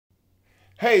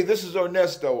Hey, this is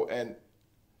Ernesto, and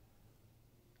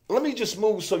let me just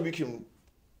move so you can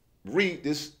read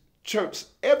this church.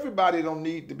 Everybody don't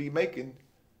need to be making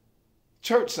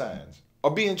church signs or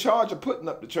be in charge of putting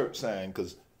up the church sign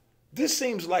because this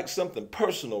seems like something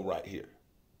personal right here.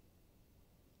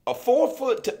 A 4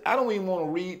 foot, I don't even want to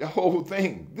read the whole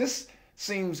thing. This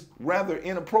seems rather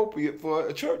inappropriate for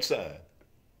a church sign.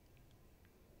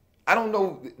 I don't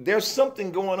know. There's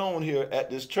something going on here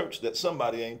at this church that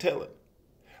somebody ain't telling.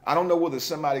 I don't know whether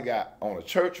somebody got on a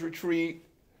church retreat,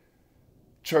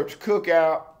 church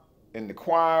cookout, in the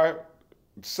choir,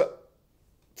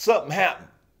 something happened.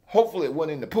 Hopefully it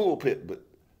wasn't in the pulpit, but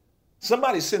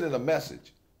somebody's sending a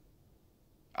message.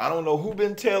 I don't know who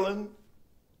been telling,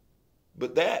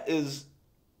 but that is,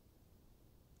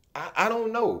 I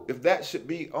don't know if that should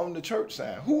be on the church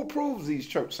sign. Who approves these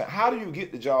church signs? How do you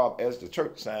get the job as the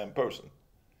church sign person?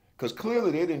 Because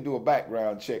clearly they didn't do a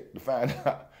background check to find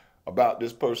out about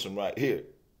this person right here.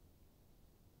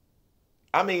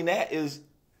 I mean, that is,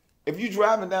 if you're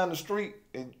driving down the street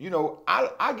and,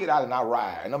 I get out and I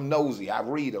ride and I'm nosy, I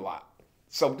read a lot.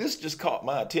 So this just caught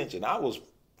my attention. I was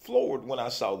floored when I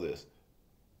saw this.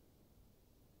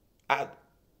 I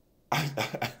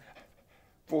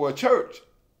for a church,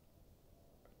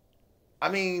 I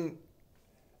mean,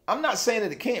 I'm not saying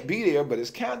that it can't be there, but it's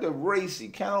kind of racy,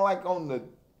 kind of like on the,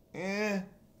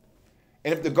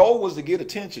 And if the goal was to get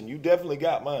attention, you definitely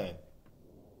got mine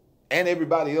and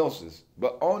everybody else's,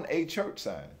 but on a church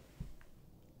sign.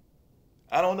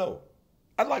 I don't know.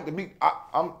 I'd like to meet,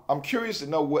 I'm curious to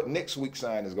know what next week's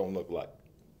sign is going to look like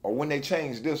or when they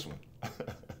change this one.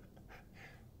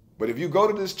 But if you go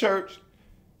to this church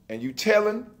and you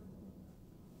telling,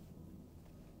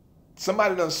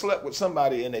 somebody done slept with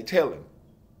somebody and they telling.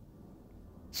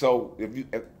 So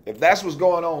if that's what's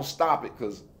going on, stop it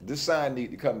because this sign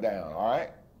need to come down, all right?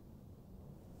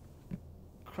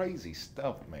 Crazy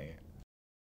stuff, man.